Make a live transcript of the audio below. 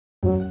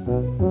Hey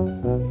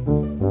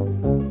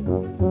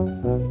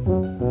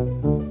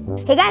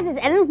guys, it's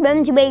Evan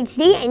from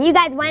HD, and you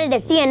guys wanted to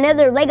see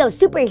another LEGO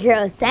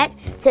superhero set.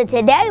 So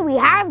today we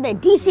have the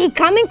DC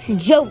Comics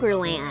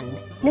Jokerland.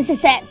 This is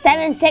set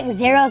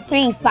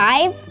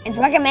 76035. It's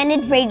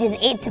recommended for ages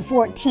 8 to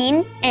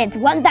 14, and it's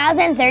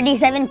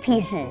 1,037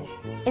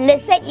 pieces. In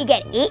this set, you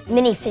get 8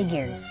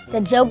 minifigures. The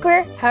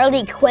Joker,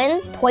 Harley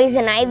Quinn,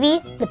 Poison Ivy,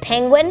 the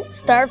Penguin,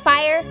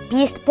 Starfire,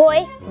 Beast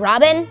Boy,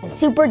 Robin, and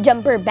Super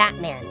Jumper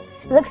Batman.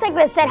 It looks like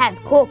this set has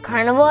cool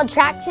carnival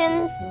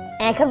attractions,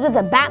 and it comes with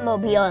a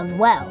Batmobile as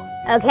well.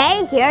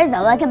 Okay, here's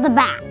a look at the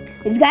back.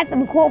 We've got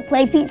some cool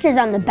play features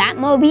on the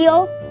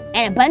Batmobile,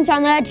 and a bunch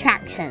on the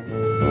attractions.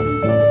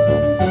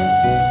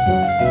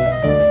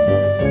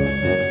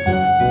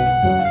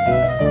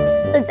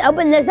 Let's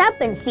open this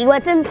up and see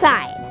what's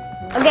inside.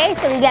 Okay,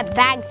 so we got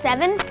bag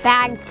 7,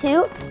 bag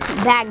 2,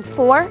 bag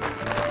 4,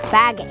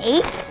 bag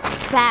 8,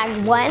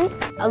 bag 1,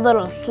 a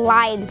little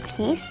slide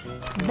piece,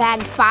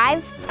 bag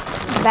 5,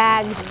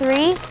 bag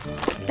 3,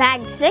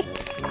 bag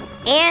 6,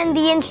 and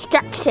the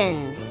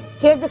instructions.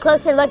 Here's a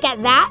closer look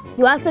at that.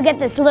 You also get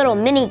this little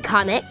mini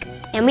comic,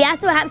 and we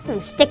also have some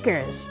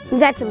stickers. We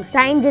got some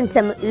signs and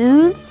some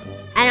ooze,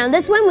 and on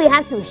this one we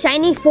have some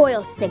shiny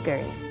foil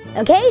stickers.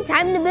 Okay,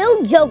 time to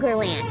build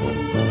Jokerland.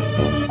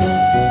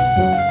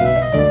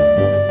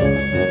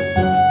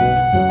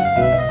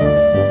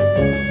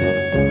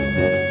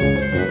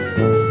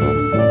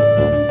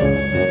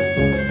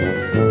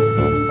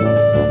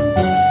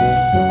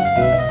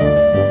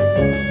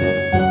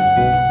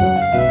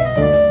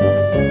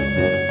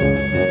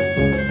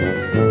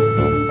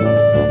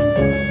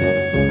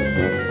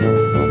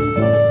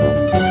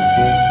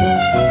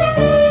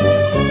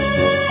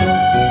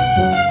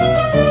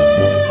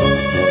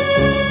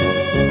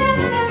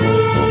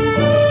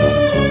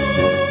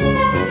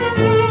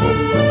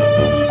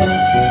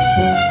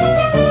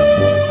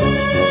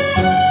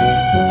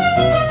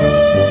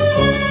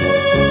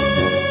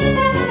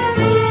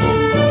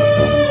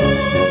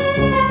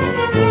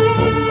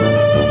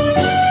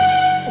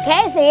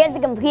 Here's the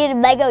completed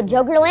LEGO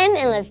Jokerland,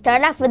 and let's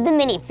start off with the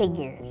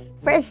minifigures.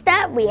 First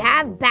up, we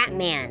have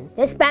Batman.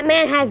 This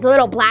Batman has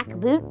little black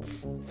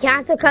boots. He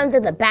also comes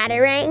with a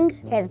batarang,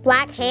 he has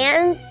black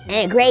hands,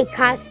 and a gray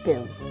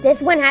costume.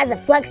 This one has a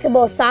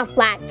flexible soft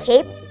black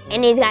cape,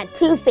 and he's got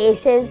 2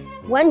 faces,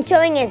 one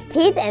showing his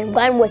teeth and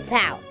one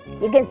without.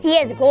 You can see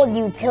his gold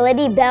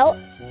utility belt.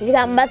 He's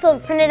got muscles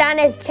printed on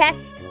his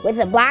chest with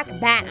a black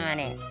bat on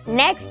it.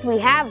 Next, we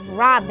have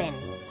Robin.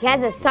 He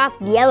has a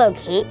soft yellow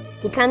cape.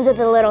 He comes with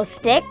a little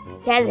stick.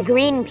 He has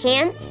green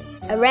pants,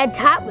 a red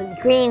top with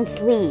green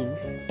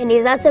sleeves. And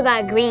he's also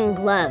got green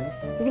gloves.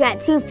 He's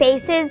got 2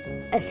 faces,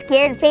 a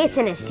scared face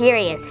and a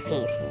serious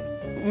face.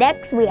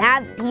 Next, we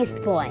have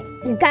Beast Boy.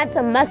 He's got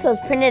some muscles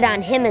printed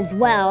on him as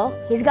well.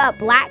 He's got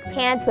black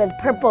pants with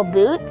purple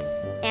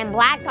boots and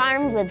black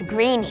arms with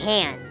green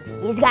hands.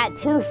 He's got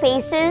 2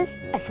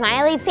 faces, a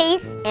smiley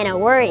face and a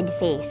worried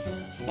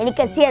face. And you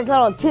can see his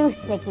little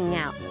tooth sticking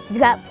out. He's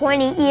got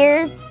pointy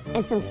ears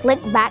and some slick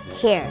back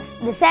hair.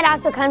 The set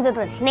also comes with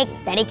a snake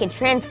that he can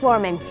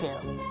transform into.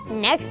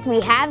 Next, we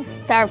have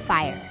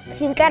Starfire.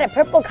 She's got a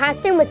purple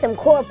costume with some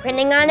cool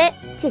printing on it.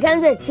 She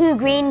comes with 2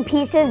 green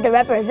pieces to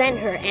represent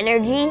her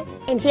energy,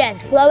 and she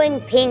has flowing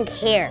pink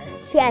hair.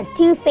 She has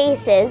 2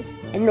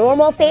 faces, a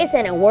normal face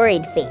and a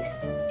worried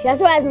face. She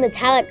also has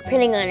metallic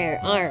printing on her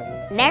arm.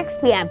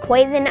 Next, we have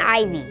Poison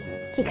Ivy.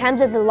 She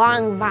comes with a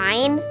long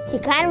vine. She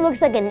kind of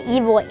looks like an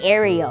evil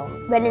Ariel,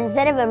 but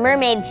instead of a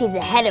mermaid, she's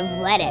a head of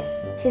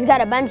lettuce. She's got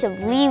a bunch of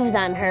leaves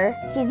on her.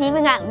 She's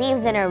even got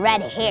leaves in her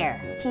red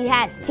hair. She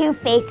has 2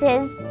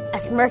 faces, a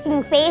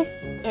smirking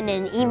face and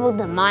an evil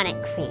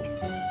demonic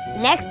face.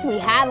 Next, we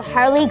have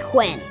Harley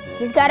Quinn.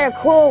 She's got her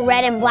cool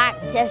red and black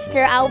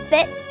jester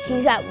outfit.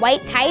 She's got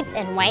white tights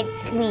and white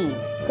sleeves.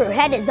 Her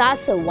head is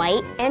also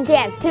white, and she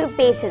has 2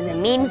 faces, a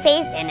mean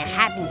face and a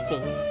happy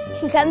face.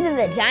 She comes with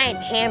a giant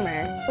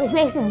hammer, which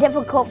makes it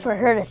difficult for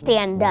her to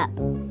stand up.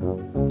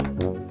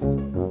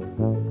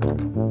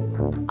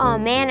 Oh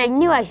man, I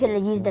knew I should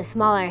have used a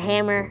smaller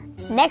hammer.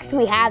 Next,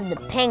 we have the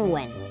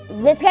Penguin.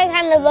 This guy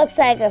kind of looks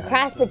like a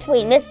cross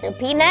between Mr.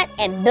 Peanut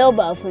and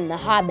Bilbo from The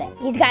Hobbit.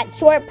 He's got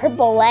short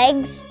purple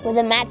legs with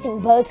a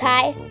matching bow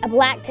tie, a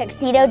black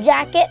tuxedo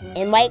jacket,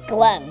 and white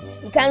gloves.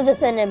 He comes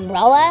with an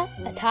umbrella,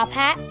 a top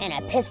hat, and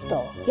a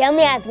pistol. He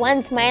only has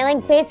 1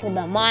 smiling face with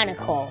a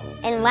monocle.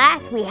 And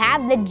last, we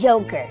have the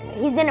Joker.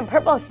 He's in a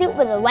purple suit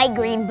with a light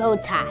green bow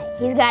tie.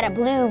 He's got a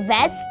blue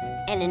vest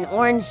and an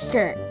orange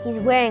shirt. He's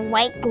wearing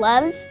white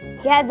gloves.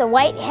 He has a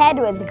white head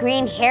with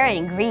green hair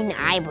and green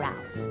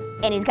eyebrows.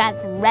 And he's got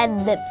some red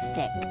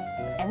lipstick.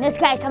 And this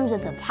guy comes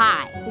with a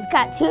pie. He's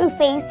got 2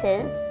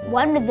 faces,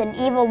 one with an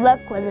evil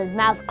look with his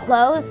mouth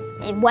closed,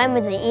 and one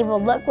with an evil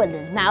look with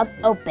his mouth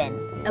open.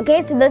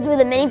 Okay, so those were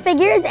the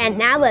minifigures, and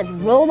now let's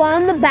roll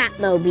on the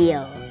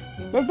Batmobile.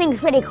 This thing's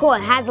pretty cool.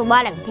 It has a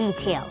lot of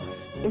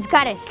details. It's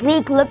got a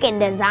sleek looking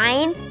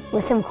design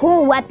with some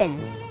cool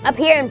weapons. Up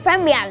here in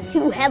front we have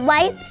 2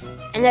 headlights,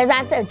 and there's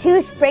also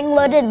 2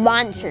 spring-loaded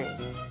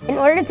launchers. In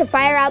order to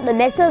fire out the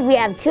missiles, we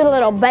have two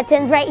little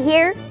buttons right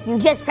here. You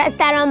just press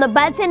that on the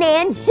button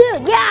and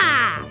shoot,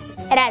 yeah!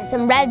 It has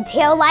some red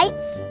tail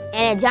lights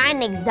and a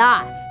giant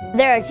exhaust.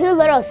 There are two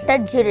little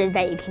stud shooters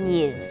that you can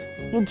use.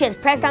 You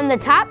just press on the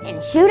top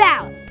and shoot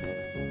out.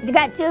 It's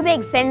got two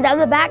big fins on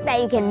the back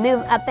that you can move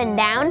up and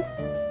down.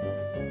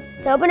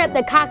 To open up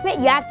the cockpit,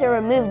 you have to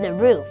remove the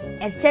roof.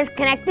 It's just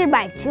connected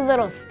by two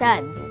little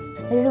studs.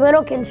 There's a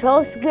little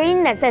control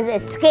screen that says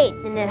escape,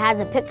 and it has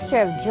a picture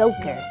of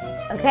Joker.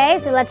 Okay,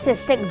 so let's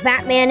just stick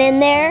Batman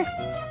in there.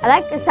 I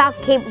like the soft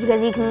cape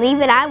because you can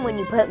leave it on when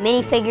you put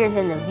minifigures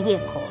in the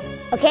vehicles.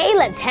 Okay,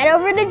 let's head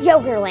over to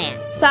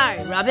Jokerland.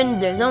 Sorry,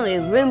 Robin, there's only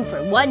room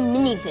for one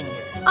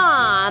minifigure.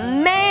 Aw,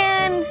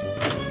 man!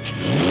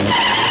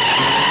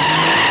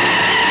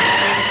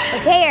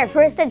 Okay, our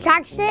first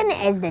attraction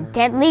is the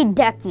Deadly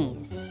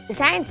Duckies. The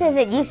sign says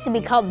it used to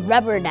be called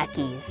Rubber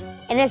Duckies,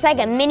 and it's like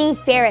a mini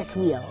Ferris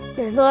wheel.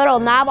 There's a little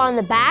knob on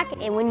the back,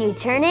 and when you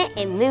turn it,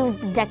 it moves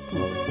the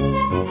duckies.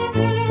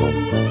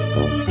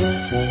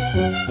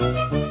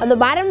 On the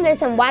bottom, there's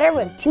some water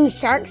with two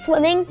sharks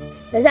swimming.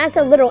 There's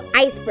also little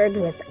icebergs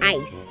with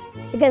ice.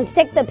 You can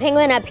stick the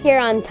penguin up here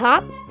on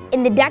top.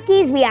 In the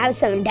duckies, we have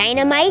some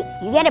dynamite.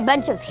 You get a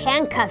bunch of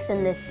handcuffs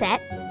in this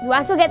set. You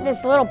also get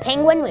this little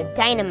penguin with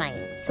dynamite.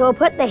 So we'll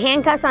put the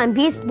handcuffs on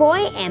Beast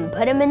Boy and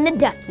put him in the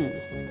ducky.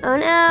 Oh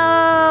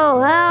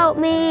no, help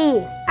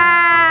me.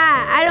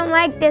 I don't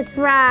like this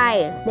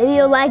ride. Maybe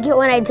you'll like it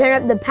when I turn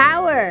up the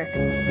power.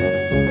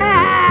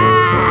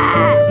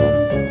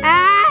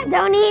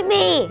 Don't eat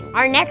me.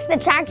 Our next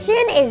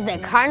attraction is the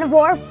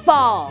Carnivore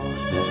Fall.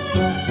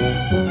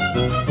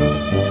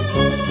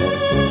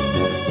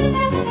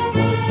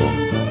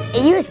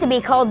 It used to be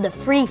called the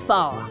Free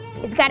Fall.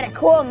 It's got a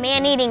cool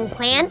man-eating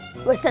plant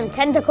with some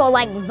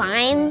tentacle-like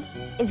vines.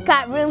 It's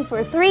got room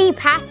for 3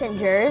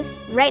 passengers.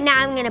 Right now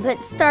I'm gonna put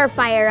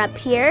Starfire up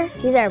here.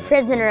 He's our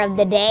prisoner of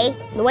the day.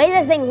 The way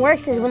this thing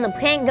works is when the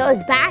plant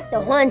goes back,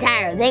 the whole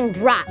entire thing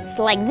drops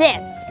like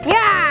this.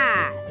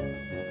 Yeah!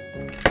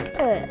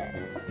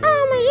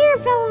 Oh, my ear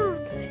fell off.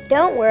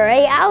 Don't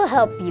worry, I'll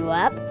help you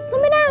up. Let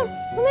me down,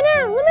 let me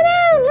down, let me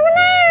down, let me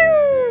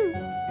down.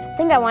 I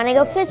think I wanna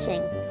go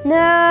fishing.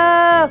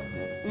 No!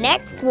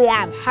 Next, we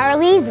have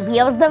Harley's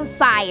Wheels of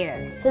Fire.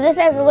 So this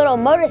has a little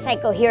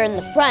motorcycle here in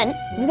the front.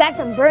 We've got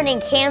some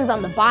burning cans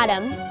on the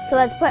bottom. So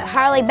let's put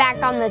Harley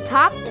back on the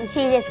top, and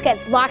she just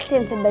gets locked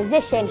into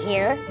position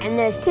here. And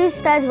there's 2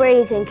 studs where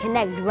you can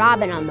connect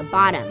Robin on the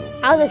bottom.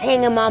 I'll just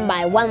hang him on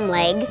by one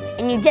leg,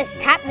 and you just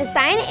tap the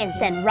sign and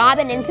send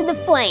Robin into the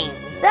flames.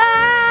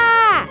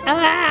 Ah!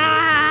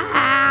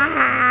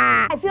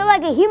 Ah! I feel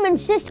like a human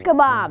shish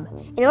kebab.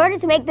 In order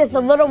to make this a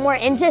little more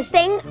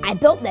interesting, I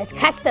built this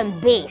custom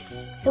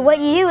base. So what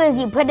you do is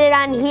you put it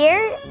on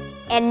here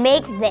and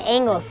make the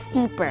angle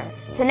steeper.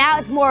 So now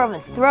it's more of a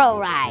thrill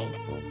ride.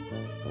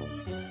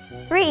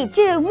 3,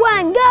 2,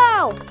 1,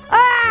 go!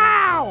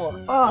 Ow!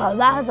 Oh,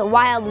 that was a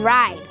wild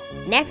ride.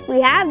 Next we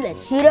have the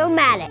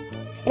Shoot-O-Matic.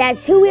 It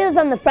has 2 wheels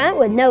on the front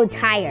with no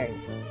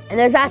tires. And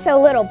there's also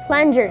a little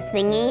plunger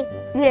thingy.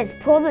 You just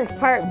pull this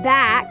part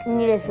back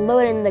and you just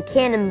load in the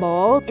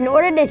cannonball. In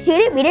order to shoot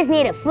it, we just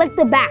need to flick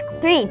the back.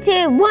 3,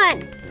 2,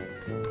 1.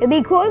 It'd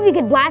be cool if you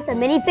could blast a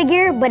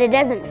minifigure, but it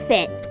doesn't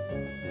fit.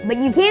 But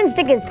you can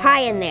stick his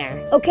pie in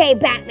there. Okay,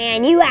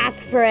 Batman, you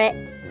asked for it.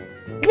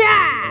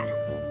 Yeah!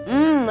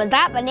 Was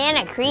that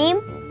banana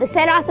cream? The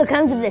set also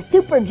comes with a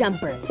super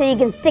jumper, so you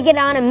can stick it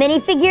on a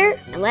minifigure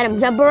and let him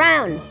jump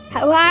around.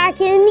 How high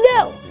can you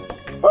go?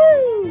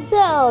 Woo!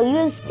 So, you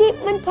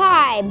escaped my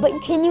pie,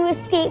 but can you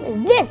escape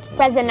this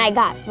present I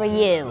got for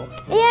you?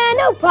 Yeah,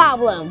 no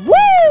problem.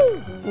 Woo!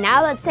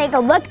 Now let's take a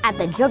look at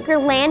the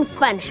Jokerland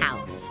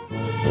Funhouse.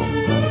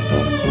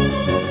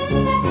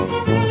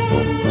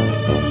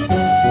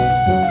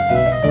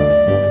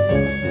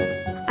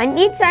 On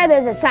each side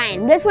there's a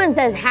sign. This one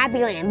says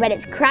Happyland, but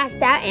it's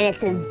crossed out and it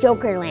says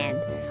Jokerland.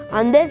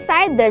 On this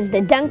side there's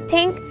the dunk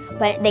tank,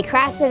 but they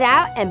crossed it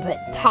out and put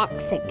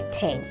toxic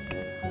tank.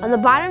 On the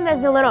bottom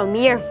there's a little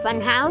mirror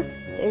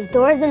funhouse. There's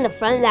doors in the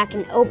front that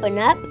can open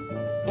up,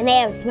 and they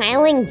have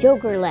smiling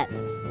Joker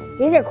lips.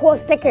 These are cool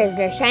stickers.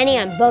 They're shiny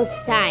on both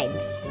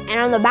sides. And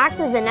on the back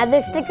there's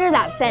another sticker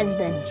that says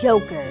the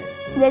Joker.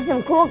 There's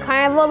some cool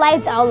carnival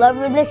lights all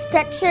over this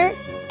structure,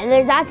 and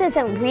there's also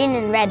some green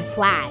and red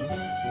flags.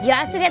 You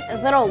also get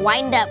this little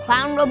wind-up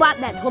clown robot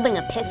that's holding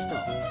a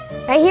pistol.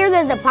 Right here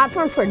there's a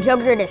platform for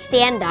Joker to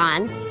stand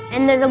on,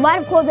 and there's a lot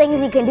of cool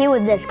things you can do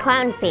with this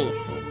clown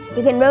face.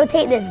 You can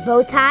rotate this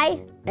bow tie,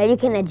 or you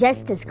can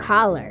adjust his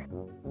collar.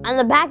 On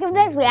the back of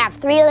this we have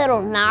 3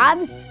 little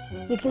knobs.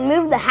 You can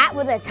move the hat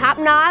with the top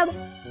knob,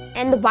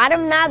 and the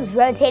bottom knobs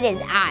rotate his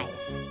eyes.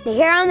 The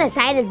hair on the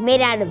side is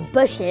made out of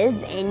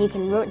bushes, and you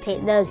can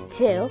rotate those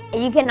too.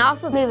 And you can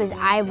also move his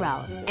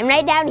eyebrows. And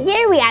right down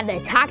here we have the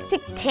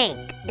toxic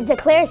tank. It's a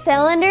clear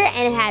cylinder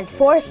and it has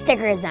 4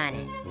 stickers on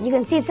it. You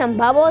can see some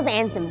bubbles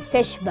and some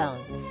fish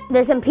bones.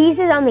 There's some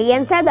pieces on the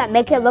inside that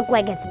make it look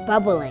like it's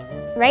bubbling.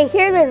 Right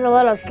here there's a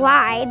little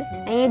slide,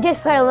 and you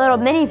just put a little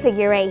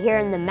minifigure right here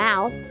in the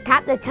mouth.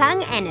 Tap the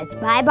tongue and it's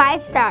bye-bye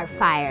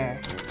Starfire.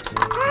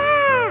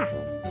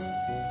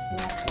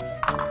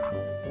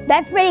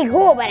 That's pretty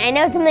cool, but I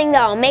know something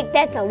that'll make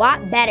this a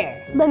lot better.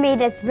 Let me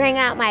just bring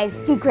out my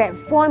secret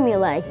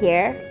formula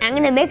here. I'm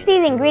gonna mix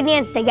these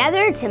ingredients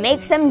together to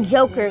make some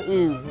Joker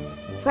ooze.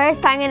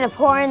 First, I'm gonna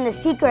pour in the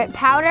secret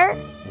powder.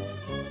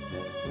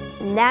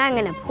 And then I'm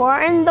gonna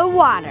pour in the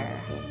water.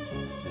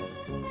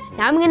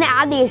 Now I'm gonna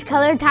add these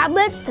color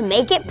tablets to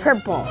make it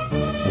purple.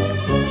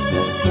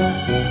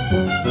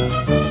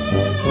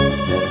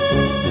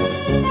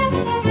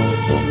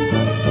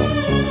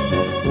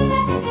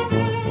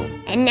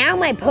 And now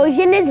my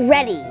potion is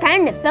ready.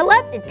 Time to fill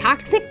up the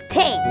toxic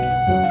tank.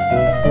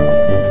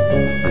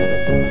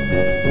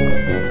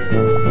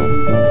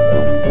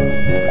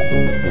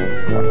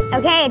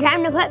 Okay,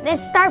 time to put Miss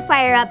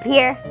Starfire up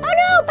here. Oh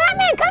no,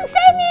 Batman, come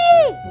save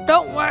me!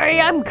 Don't worry,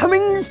 I'm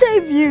coming to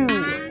save you.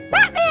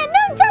 Batman,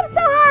 don't jump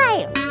so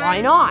high. Why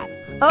not?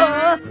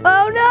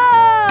 Oh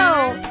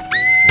no!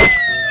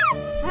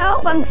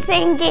 Help, I'm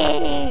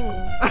sinking.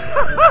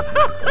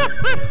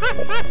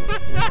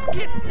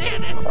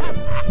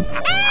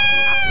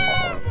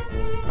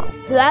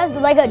 So that was the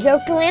Lego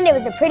Jokerland. It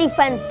was a pretty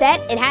fun set.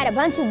 It had a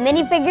bunch of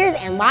minifigures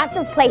and lots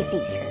of play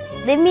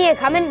features. Leave me a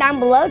comment down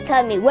below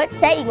telling me what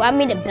set you want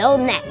me to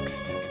build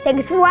next.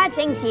 Thanks for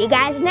watching. See you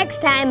guys next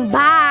time.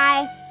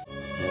 Bye.